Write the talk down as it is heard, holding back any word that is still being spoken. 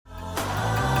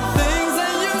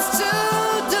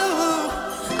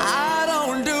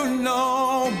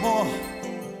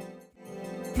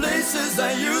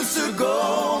to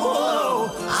go.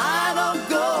 I don't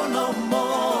go no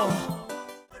more.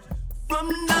 From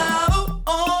now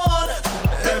on,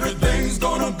 everything's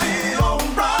gonna be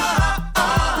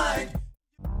alright.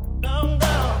 Don't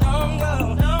go, don't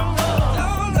go, don't go,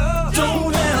 don't go.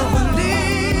 Don't ever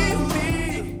leave me.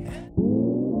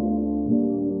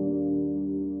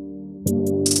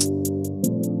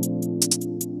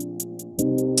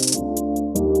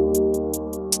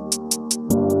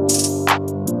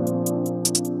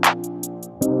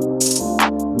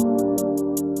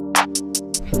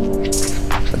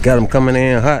 Got them coming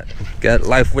in hot. Got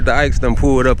Life with the Ikes done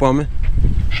pulled up on me.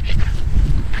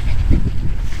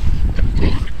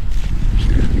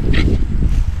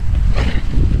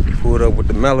 Pulled up with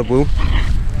the Malibu.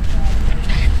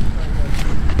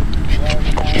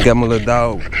 Got my little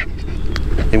dog.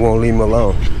 He won't leave me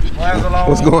alone.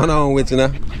 What's going on with you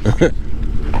now?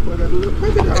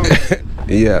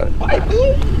 Yeah,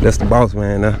 that's the boss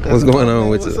man now. What's going on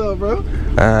with you? What's up, bro?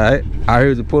 Alright, I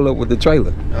heard you pull up with the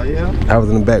trailer. Oh yeah? I was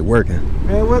in the back working.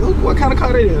 Man, what kind of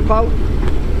car that is? Impala?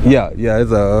 Yeah,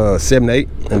 it's a 78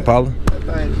 Impala. That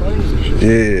thing clean.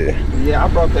 Yeah. Yeah, I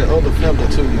brought that other fender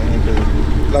too, man. But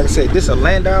like I said, this a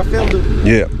Landau fender.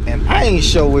 Yeah. And I ain't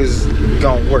sure it's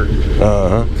gonna work.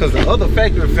 Cause the other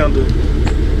factory fender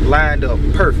lined up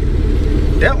perfect.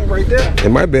 That one right there. It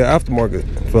might be an aftermarket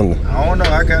fender. I don't know.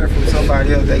 I got it from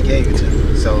somebody else. They gave it to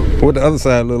me. So. What the other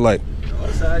side look like? The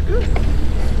other side good.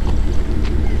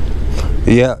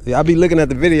 Yeah, I be looking at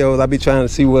the videos. I be trying to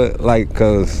see what, like,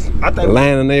 cause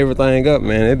lining everything up,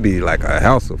 man, it'd be like a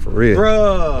hassle for real.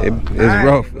 Bruh, it's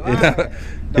rough.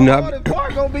 The hardest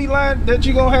part gonna be line that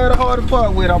you gonna have the hardest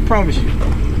part with. I promise you.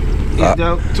 I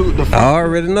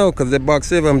already know, cause that box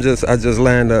 7 I just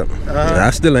lined up. I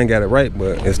still ain't got it right,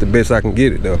 but it's the best I can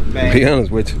get it though. Man, to be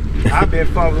honest with you. I've been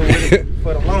fumbling with it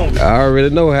for the longest. I already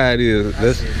know how it is.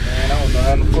 Man, I don't know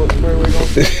how the fuck SprayWay gonna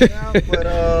fit it now, but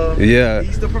yeah,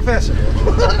 he's the professional.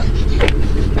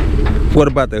 What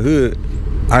about the hood?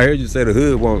 I heard you say the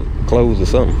hood won't close or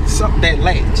something. Something that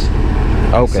latch.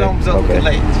 Okay. Something's up with the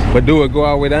latch. But do it go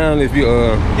all the way down if you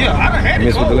yeah, I done had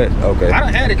it closed. With the latch. Okay. I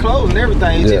done had it closed and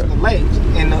everything. It's just the latch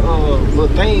and the little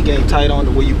thing ain't tight on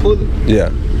it where you pull it. Yeah.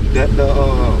 That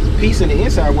the piece in the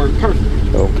inside worked perfect.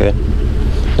 Okay.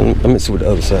 Let me see what the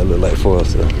other side look like for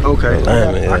us. Okay.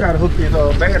 I gotta hook this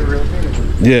battery up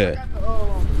anyway. Yeah.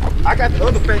 I got the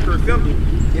other factory fender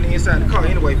in the inside the car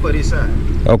anyway for this side.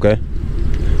 Okay.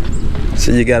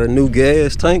 So you got a new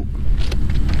gas tank?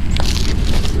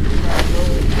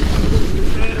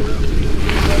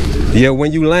 Yeah,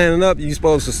 when you lining up, you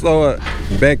supposed to start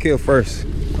back here first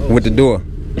with the door.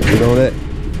 You know that?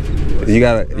 You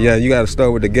gotta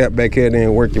start with the gap back here,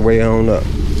 then work your way on up.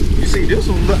 You see, this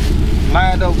one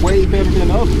lined up way better than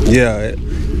the other. Yeah,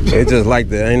 it's just like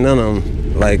that. Ain't none of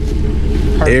them like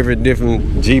every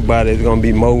different G body is gonna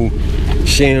be more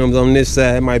shims on this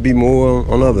side. It might be more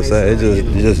on the other side. It's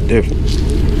just different.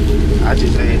 I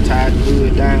just had tied the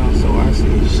hood down, so I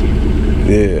see shit.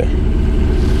 Yeah.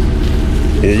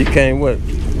 Yeah, you came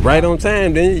right on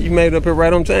time, then you made it up here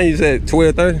right on time. You said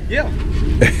 12:30? Yeah.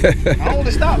 I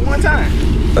only stopped one time.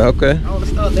 Okay. I only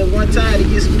stopped that one time to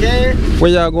get some gas.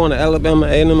 Where y'all going, to Alabama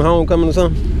A&M homecoming or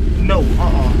something? No,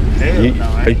 hell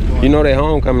no. You know they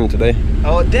homecoming today.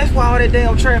 Oh, that's why all that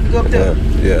damn traffic up there.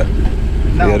 Yeah.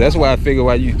 No, yeah, that's why I figured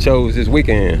why you chose this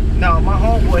weekend. No, my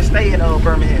homeboy stay in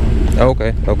Birmingham.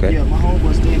 Okay. Yeah, my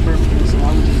homeboy stay in Birmingham, so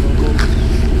I was just gonna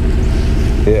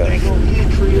go. Yeah.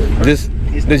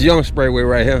 This young SprayWay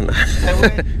right here.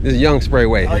 This young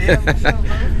SprayWay. Oh yeah, what's up,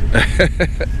 bro?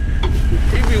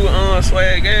 He be with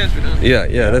swag gas with them.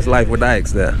 Yeah, that's Life with the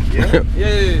Ikes there. Yeah.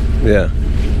 Yeah.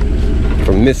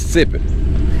 From Mississippi.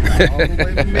 All the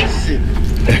way from Mississippi.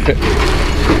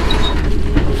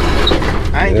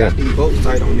 I ain't got these bolts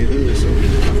tight on this hood, so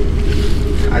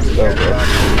I just got to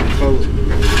close it.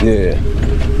 Yeah.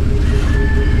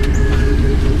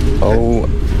 Oh,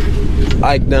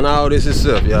 Ike done all this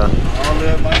himself, y'all.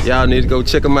 Y'all need to go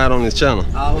check him out on his channel.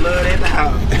 All of it at the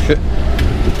house.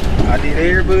 I did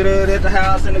every bit of it at the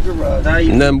house and the garage.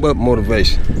 Nothing but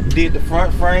motivation. Did the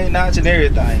front frame notch and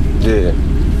everything. Yeah.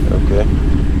 Okay.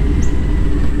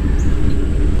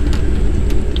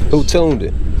 Who tuned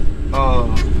it?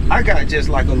 I got just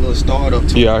like a little startup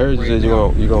tune. Yeah, I heard you said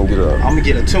you're gonna get a. I'm gonna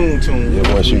get a tune.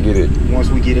 Yeah, once you get it. Once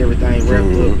we get everything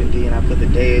wrapped up, and then I put the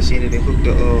dash in it and hook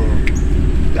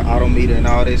the odometer and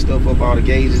all that stuff up, all the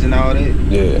gauges and all that.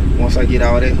 Yeah. Once I get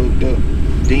all that hooked up,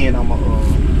 then I'm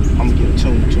gonna get a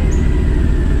tune.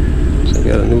 So you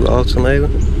got a new alternator?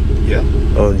 Yeah.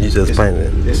 Oh, you just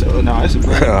painted it? It's a no, it's a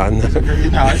brand. It's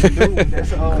a new one.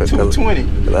 That's 220.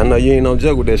 Cause I know you ain't no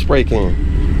joke with that spray can.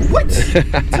 What?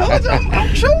 Told you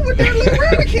I'm true with that little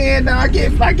rattle can. Now I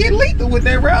get lethal with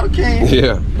that rattle can.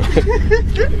 Yeah.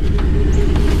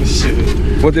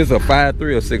 Shit. What this a 5.3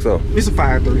 or 6.0? It's a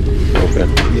 5.3. Okay.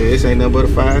 Yeah, this ain't nothing but a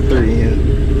 5.3. Yeah.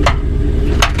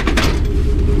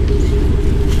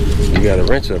 You got a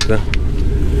wrench up there.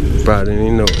 Probably didn't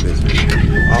even know what this is.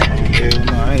 Hell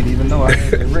no, I ain't even know I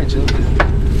had that wrench up there.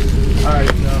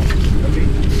 Alright, y'all.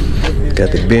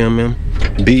 Got the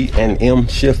B&M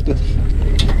shifter.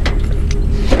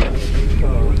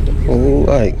 Oh,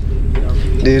 like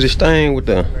did this thing with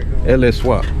the LS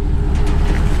swap.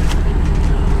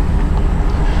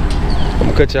 I'm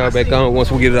gonna cut y'all back on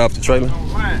once we get it off the trailer.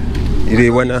 You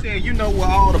did what now? You know where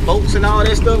all the bolts and all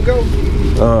that stuff go.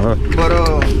 But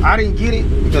I didn't get it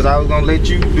because I was gonna let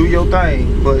you do your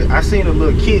thing. But I seen a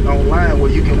little kit online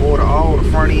where you can order all the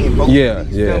front end bolts,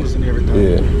 fenders and everything.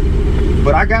 Yeah.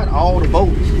 But I got all the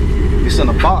bolts. It's in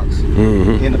a box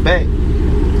in the back.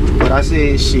 But I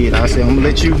said, shit. I said I'm gonna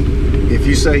let you. If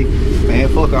you say, man,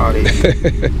 fuck all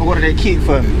that, order that kit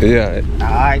for me. Yeah. All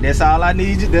right, that's all I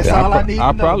need. That's all I need.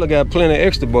 I probably got plenty of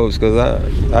extra boats because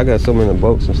I got so many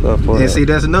boats and stuff. For see,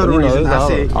 that's another reason I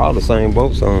said all the same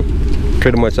boats on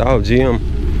pretty much all GM.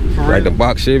 Like the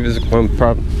box Chevys,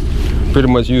 pretty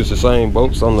much use the same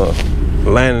boats on the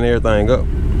lining everything up.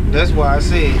 That's why I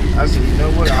said, you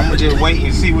know what? I'm gonna just wait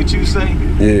and see what you say.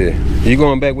 Yeah. You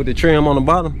going back with the trim on the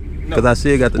bottom? Because I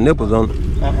still got the nipples on it.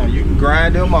 You can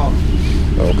grind them off.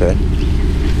 Okay.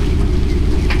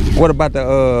 What about the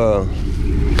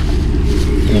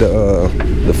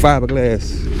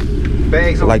fiberglass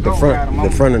bags on like the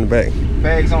front and the back?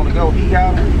 Bags on the go. He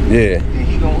got them. Yeah. And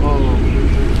he gonna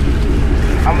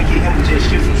I'm gonna get him to just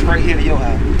ship them straight here to your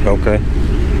house. Okay.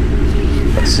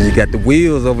 So you got the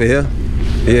wheels over here.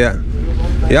 Yeah.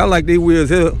 Yeah, I like these wheels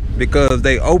here because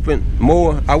they open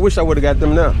more. I wish I would have got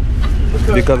them now.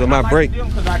 Because of my brake.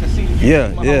 Because I can see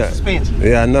the suspension.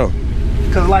 Yeah, I know.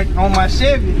 Because like on my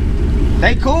Chevy,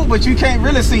 they cool, but you can't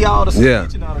really see all the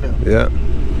suspension out of them. Yeah.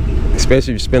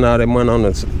 Especially if you spend all that money on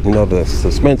the, the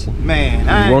suspension. Man,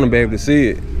 you want to be able to see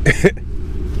it.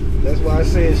 That's why I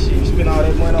said you spend all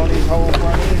that money on these whole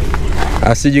front end.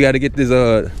 I see you got to get this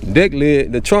deck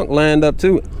lid, the trunk lined up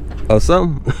too, or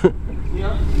something.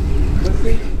 Yeah. Let's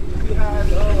see how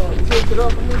it's tilted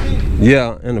up a little bit.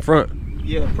 Yeah, in the front.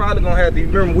 Yeah, probably gonna have to.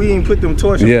 Remember, we didn't put them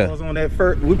torsion balls on that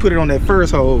first. We put it on that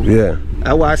first hole. Yeah.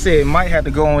 That's why I said it might have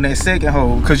to go on that second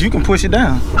hole, cause you can push it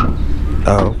down.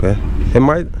 Oh, okay. It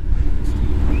might.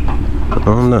 I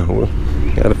don't know. We'll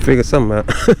gotta figure something out.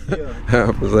 Yeah.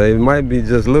 I would say it might be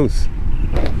just loose.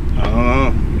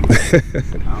 I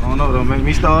don't know. Don't make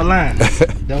me start lying.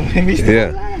 Don't make me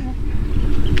start lying.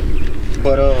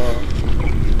 But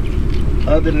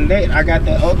other than that, I got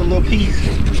that other little piece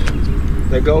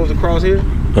that goes across here.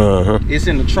 It's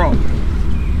in the trunk,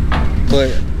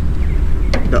 but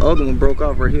the other one broke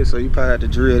off right here, so you probably have to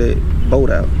drill that bolt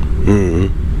out.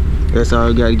 That's how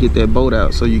you got to get that bolt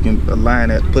out so you can align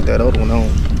that, put that other one on.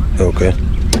 Okay.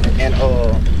 And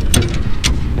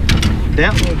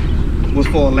that one was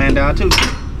for a Landau too.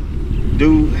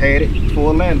 Dude had it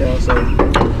for a Landau, so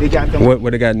they got them. What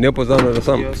they got nipples on it or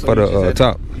something? Yeah, so for the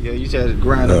top? Yeah, you just have to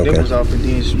grind the nipples off and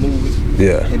then smooth it.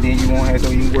 Yeah. And then you won't have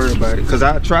to even worry about it. Cause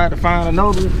I tried to find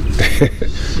another one.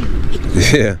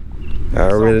 Yeah. I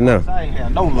already know. I ain't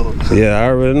have no luck. Yeah, I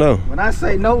already know. When I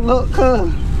say no luck,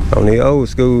 cuz on the old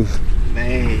schools,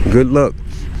 man, good luck.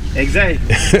 Exactly.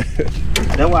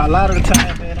 That's why a lot of the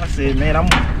time, man, I said, man, I'm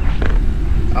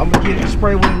gonna get it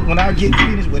spray when I get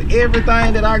finished with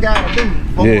everything that I gotta do.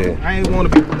 I ain't wanna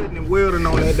be putting and welding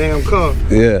on that damn car.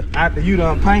 Yeah. After you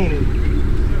done painted.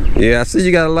 Yeah, I see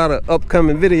you got a lot of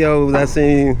upcoming videos. I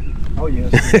seen. Oh yeah.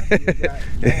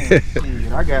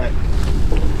 I got.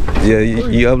 Yeah,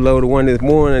 you uploaded one this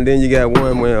morning, and then you got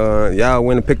one when y'all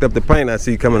went and picked up the paint. I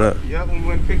see coming up. Yeah, we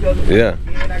went and picked up the paint. Yeah.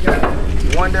 And I got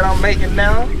one that I'm making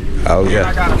now. Oh yeah. And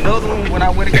I got another one when I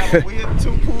went and got a wheel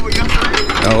 2 pull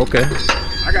yesterday. Oh okay.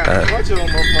 I got a bunch of them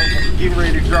getting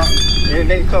ready to drop in the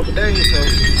next couple days, so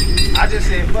I just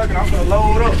said, fuck it, I'm gonna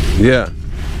load up. Yeah.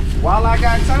 While I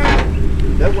got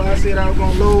time, that's why I said I was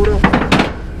gonna load up.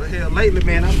 But hell, lately,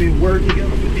 man, I've been working together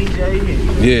with DJ and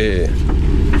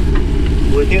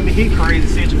with him and his crazy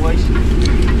situation.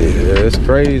 Yeah, it's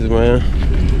crazy, man.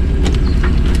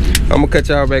 I'm gonna cut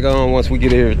y'all back on once we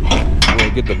get here.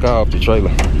 We'll get the car off the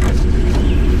trailer.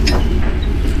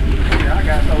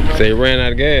 So you ran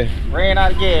out of gas? Ran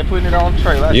out of gas, putting it on the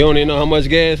trailer. You don't even know how much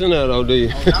gas in there though, do you?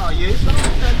 Oh, no, yeah, it's not.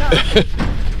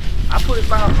 I put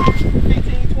about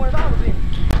 $15, $20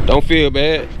 in. Don't feel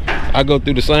bad. I go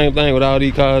through the same thing with all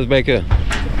these cars back here.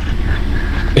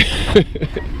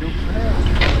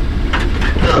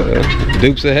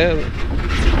 Dukes of Hazzard.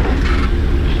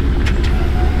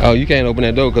 Oh, you can't open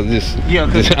that door because this. Yeah,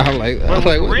 because I'm like, what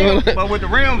the but with the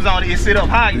rims on it, it sit up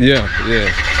high. Yeah, yeah.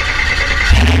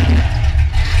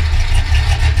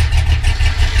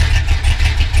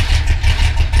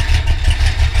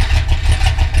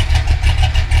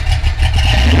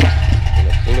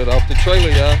 Pull it off the trailer,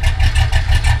 y'all.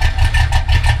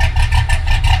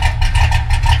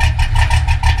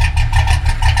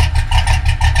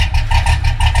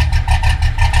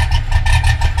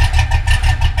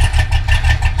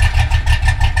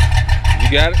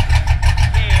 You got it?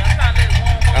 Yeah, I'm trying to let it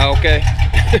warm up. Ah, okay.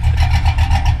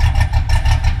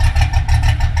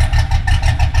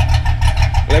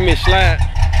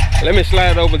 Let me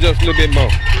slide over just a little bit more.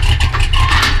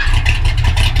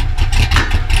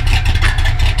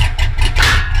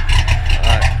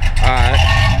 Alright.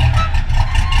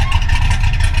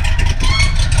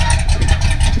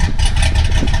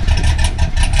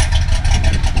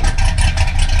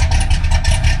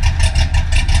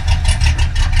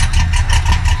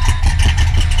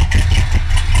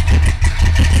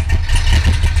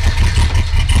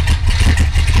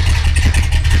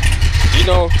 You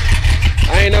know,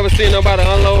 I ain't never seen nobody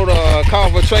unload a car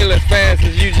for a trailer as fast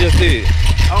as you just did.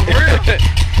 Oh, real?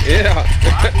 Yeah.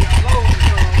 I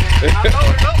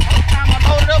load it up. Most time I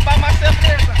load it up by myself and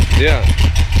everything. Yeah.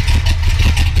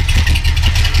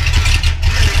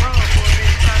 Let it run for a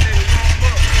minute, try to let it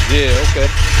warm up. Yeah, okay.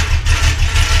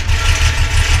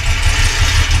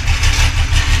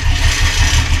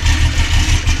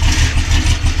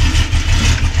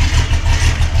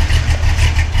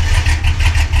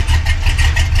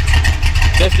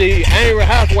 That's the angry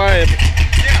housewife.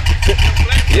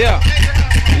 Yeah.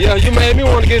 Yeah, you made me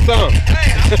want to get some.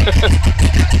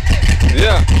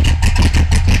 Yeah.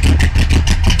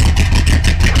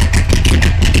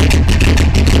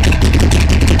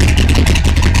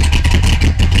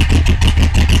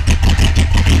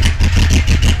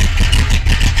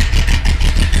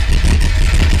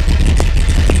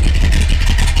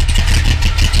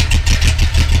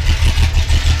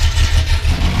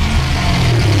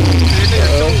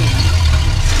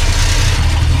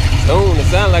 It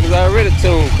sounds like it's already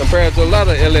tuned compared to a lot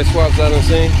of LS swaps I done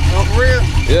seen. Oh, for real?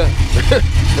 Yeah,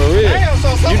 for real. Damn,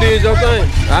 so you did your thing.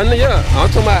 I know, yeah.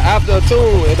 I'm talking about after a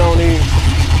tune, it don't even.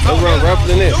 It's run rougher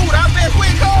than this. Dude, I bet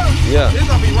quick car. Yeah. It's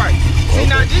gonna be right. See,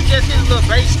 now this just his little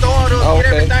base starter,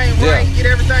 Okay. get everything right, get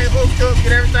everything hooked up,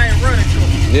 get everything running to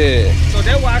him. Yeah. So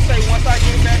that's why I say once I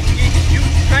get back, you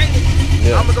painted,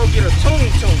 I'm gonna go get a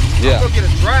tune. Yeah. I'm gonna get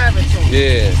a driving tune.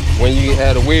 Yeah. When you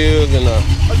had the wheels and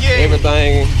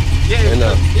everything. Yeah, and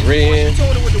rear end. Once you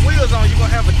tune it with the wheels on, you're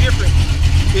gonna have a different.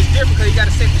 It's different because you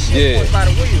gotta set the shit points by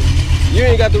the wheels. You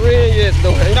ain't got the rear end yet,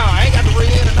 though. No, I ain't got the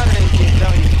rear end or none of that shit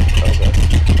done yet. Okay.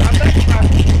 I'm thinking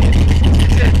probably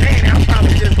just Dani, I'm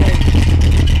probably just gonna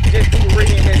just do the rear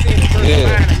end that's in the first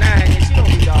line of 9, and she don't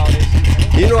need all that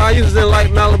shit. You know, I used to like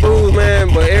Malibus,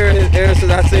 man, but ever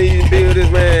since I see you build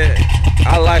this, man,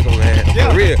 I like them, man.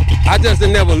 Yeah. For real. I just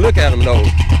didn't never look at them, though,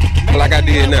 like I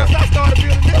did now. Once I started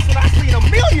building this one, I seen a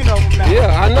million of them now.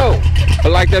 Yeah, I know.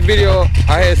 But like that video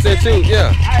I had sent you, yeah.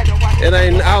 I had to watch It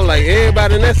ain't, I was like,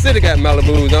 everybody in that city got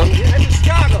Malibus on them. Yeah, that's in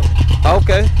Chicago.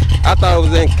 Okay. I thought it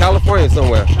was in California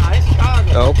somewhere. Nah, it's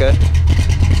Chicago. Oh, okay.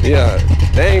 Yeah,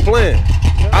 they ain't playing.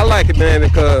 I like it, man,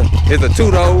 because it's a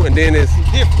two-door and then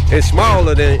it's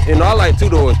smaller than, you know, I like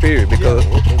two-doors, period, because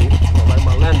like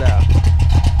my Landau.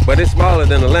 But it's smaller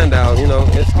than the Landau, you know,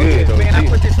 it's good, though. Man, I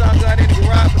put this out in the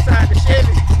garage beside the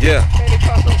Chevy. Yeah. Man, it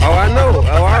cost Oh, I know.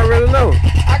 Oh, I already know.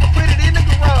 I can put it in the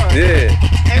garage. Yeah.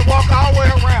 And walk all the way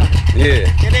around. Yeah.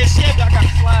 And that Chevy, I got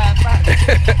to slide by.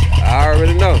 I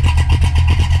already know.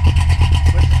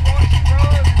 But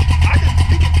I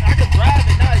can drive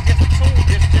it now. It's just a tool,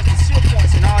 just the shift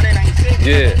points and all that ain't set.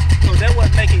 Yeah. So that would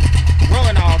make it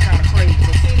run all kind of crazy.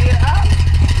 But see here,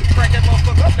 you crank that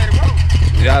motherfucker up, let it roll.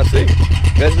 Yeah, I see.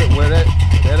 That's it. Where that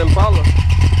Impala.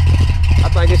 I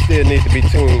think it still needs to be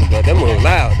tuned, but that one's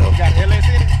loud though. Got LS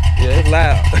in it? Yeah, it's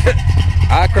loud.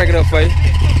 I'll crank it up for you.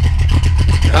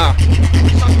 I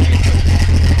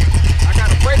got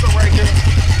a breaker right here.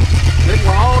 This is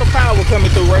where all the power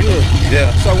coming through right here. Yeah.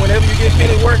 So whenever you get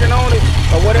finished working on it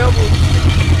or whatever,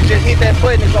 you just hit that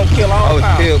button, it's gonna kill all the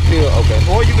power. Kill, okay.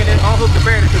 Or you can just unhook the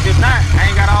battery, because if not, I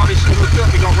ain't got all this shit hooked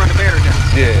up, it's gonna run the battery down.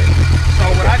 Yeah. So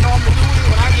what I normally do is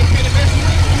when I get finished messing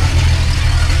with it,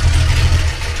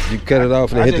 you cut it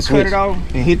off and hit the switch. cut it off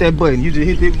and hit that button. You just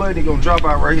hit that button, it's gonna drop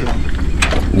out right here.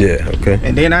 Yeah, okay.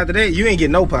 And then after that, you ain't get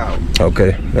no power.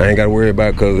 Okay. I ain't gotta worry about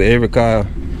it because every car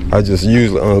I just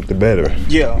usually unhook the battery.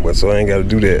 Yeah. But so I ain't gotta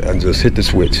do that. I just hit the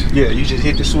switch. Yeah, you just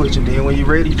hit the switch and then when you're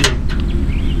ready, just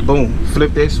boom,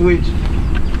 flip that switch.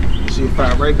 She'll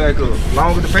fire right back up. As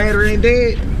long as the battery ain't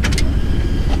dead.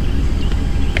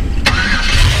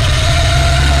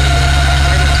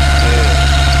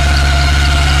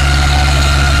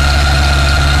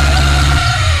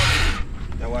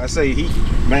 That's why I say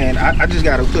man, I just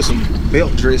gotta put some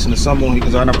belt dressing or something on here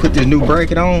because when I put this new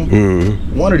bracket on,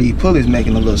 one of these pulleys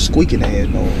making a little squeaking ass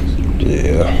noise.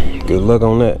 Yeah, good luck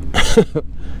on that.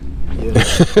 Yeah.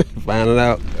 Finding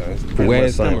out where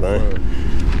it's coming from.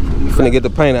 Finna get the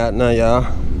paint out now, y'all.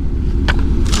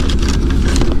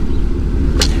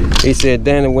 He said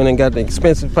Dani went and got the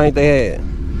expensive paint they had.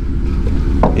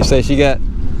 He said she got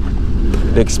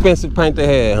the expensive paint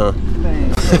they had, huh?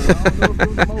 Man,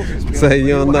 Say you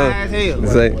don't know. Say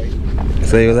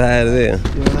it was high as hell.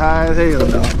 It was high as hell,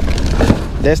 though.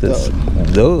 That's the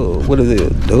Dove. What is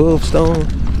it? Dove stone?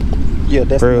 Yeah,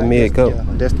 that's Pearl the mid coat. Yeah,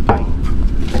 that's the paint.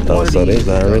 Oh, so that's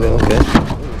already okay.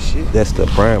 Oh shit. That's the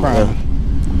primer. Huh?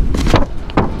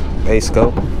 Base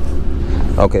coat.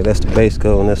 Okay, that's the base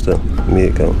coat and that's the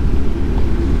mid coat.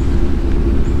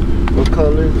 What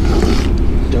color?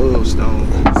 Dove stone.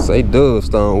 Say Dove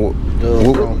stone.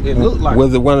 Dove stone. It looked like.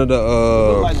 Was it one of the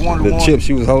like one of the chips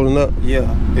she was holding up? Yeah,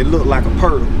 it looked like a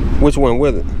pearl. Which one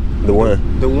was it? The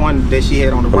one. The one that she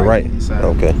had on the right side.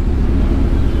 Okay.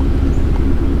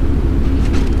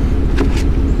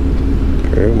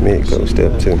 Pearl mid coat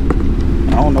step 2. I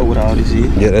don't know what all this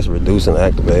is. Yeah, that's reducing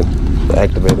activator. The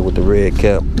activator with the red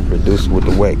cap, reduce with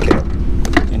the wet cap.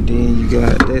 And then you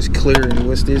got that's clear and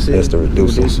what's this? That's the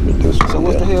reducer. So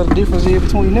what's the hell the difference is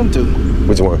between them two?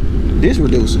 Which one? This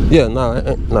reducer. Yeah, no,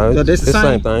 So it's the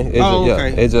same thing. It's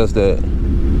okay. It's just that,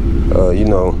 you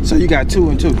know. So you got 2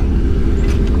 and 2.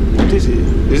 What this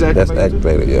is? This activator? That's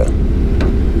activator, yeah.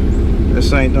 The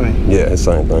same thing. Yeah, it's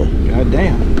the same thing. God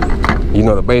damn. You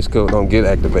know, the base coat don't get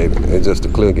activated. It's just the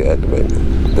clear get activated.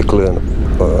 The clear and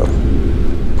the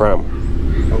primer.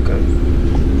 Okay.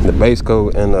 The base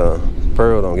coat and the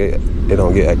pearl don't get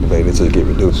activated. It just get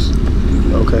reduced.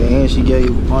 Okay, and she gave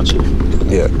a bunch of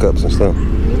cups and stuff.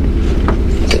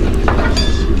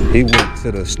 He went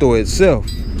to the store itself.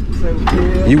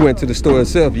 You went to the store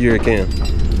itself, Hurricane.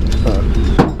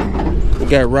 We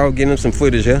got Raw getting him some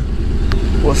footage, yeah?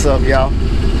 What's up, y'all?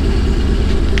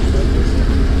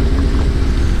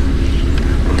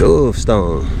 Dove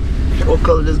stone. What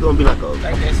color this gonna be like?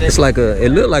 It's like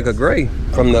it looked like a gray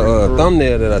from the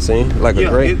thumbnail that I seen. Like a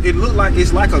gray. It looked like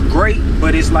it's like a gray,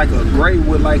 but it's like a gray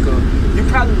with like a. You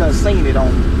probably done seen it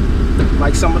on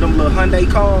like some of them little Hyundai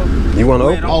cars. You want to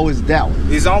open? Oh, it's that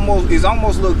one. It's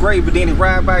almost a little gray, but then it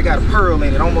ride by got a pearl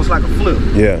in it, almost like a flip.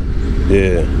 Yeah,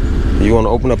 yeah. You want to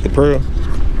open up the pearl?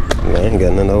 I ain't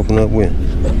got nothing to open up with.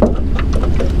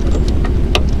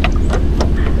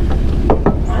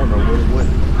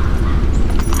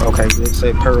 Okay, let's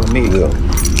say pearl mid. Yeah.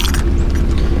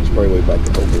 SprayWay about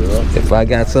to open it up. If I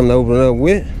got something to open it up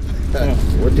with,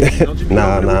 what this? Don't you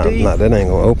nah, that ain't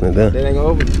gonna open it. That ain't gonna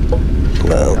open it.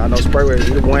 No. I know SprayWay.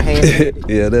 He the one hand bandit.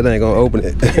 Yeah, that ain't gonna open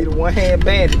it. He the one hand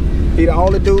bandit. He the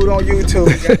only dude on YouTube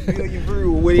got a million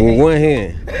views with With one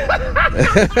hand.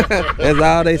 That's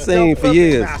all they seen for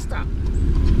years. Stop.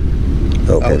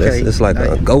 Okay, it's like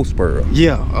a ghost pearl.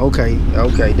 Yeah, okay,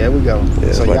 there we go.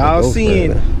 Yeah, so like y'all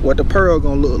seeing pearl. what the pearl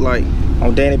gonna look like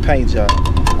on Dani paint job.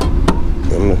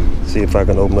 Let me see if I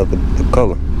can open up the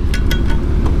color.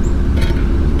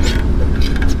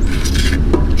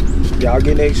 Y'all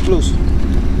getting the exclusive.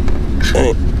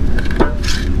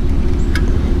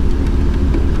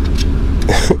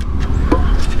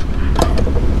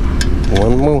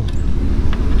 One more.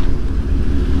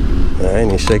 I ain't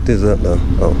even shake this up though.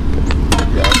 Oh.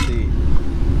 Y'all see it.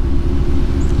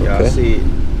 Y'all see it.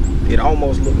 It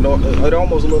almost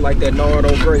look like that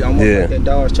Nardo gray, almost like that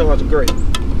Dodge Charger gray.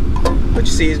 But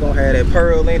you see it's gonna have that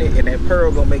pearl in it, and that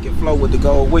pearl gonna make it flow with the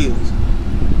gold wheels.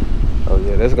 Oh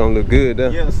yeah, that's gonna look good though.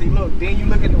 Yeah, see look, then you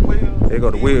look at the wheels. There go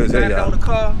the wheels here, y'all. On the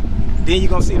car, then you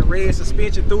gonna see the red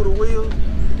suspension through the wheels.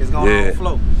 It's gonna all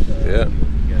flow. Yeah.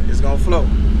 It's gonna flow.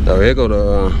 Oh, here go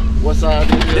the what size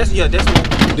is this?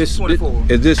 This 24.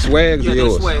 Is this swag or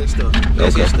yours? That's swag stuff.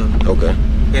 That's his stuff. Okay.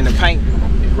 And the paint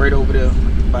is right over there.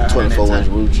 24-inch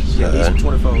roots. Yeah, these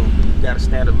 24. You got a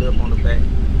standard lip on the back.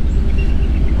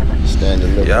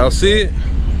 Standard lip. Y'all see it?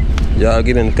 Y'all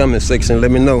get in the comment section.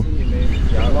 Let me know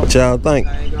what y'all think.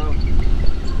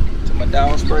 To my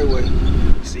dog SprayWay.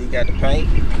 You see, you got the paint.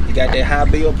 You got that high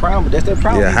bill primer. That's that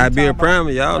primer. Yeah, high bill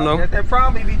primer. Y'all know. That's that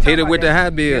primer. Hit it with the high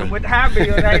bill. Hit it with the high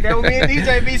bill. That what me and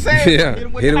DJ be saying. Yeah,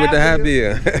 hit it with the high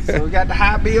bill. So we got the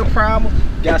high bill primer.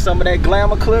 Got some of that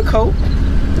Glamour clear coat.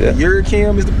 Yeah.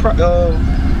 Hurricane is the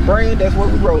brand. That's what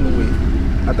we rolling with.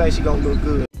 I think she gonna look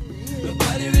good.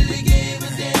 Nobody really gave a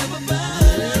damn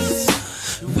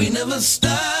We never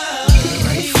stop.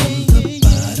 Right from the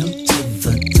bottom to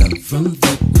the top, from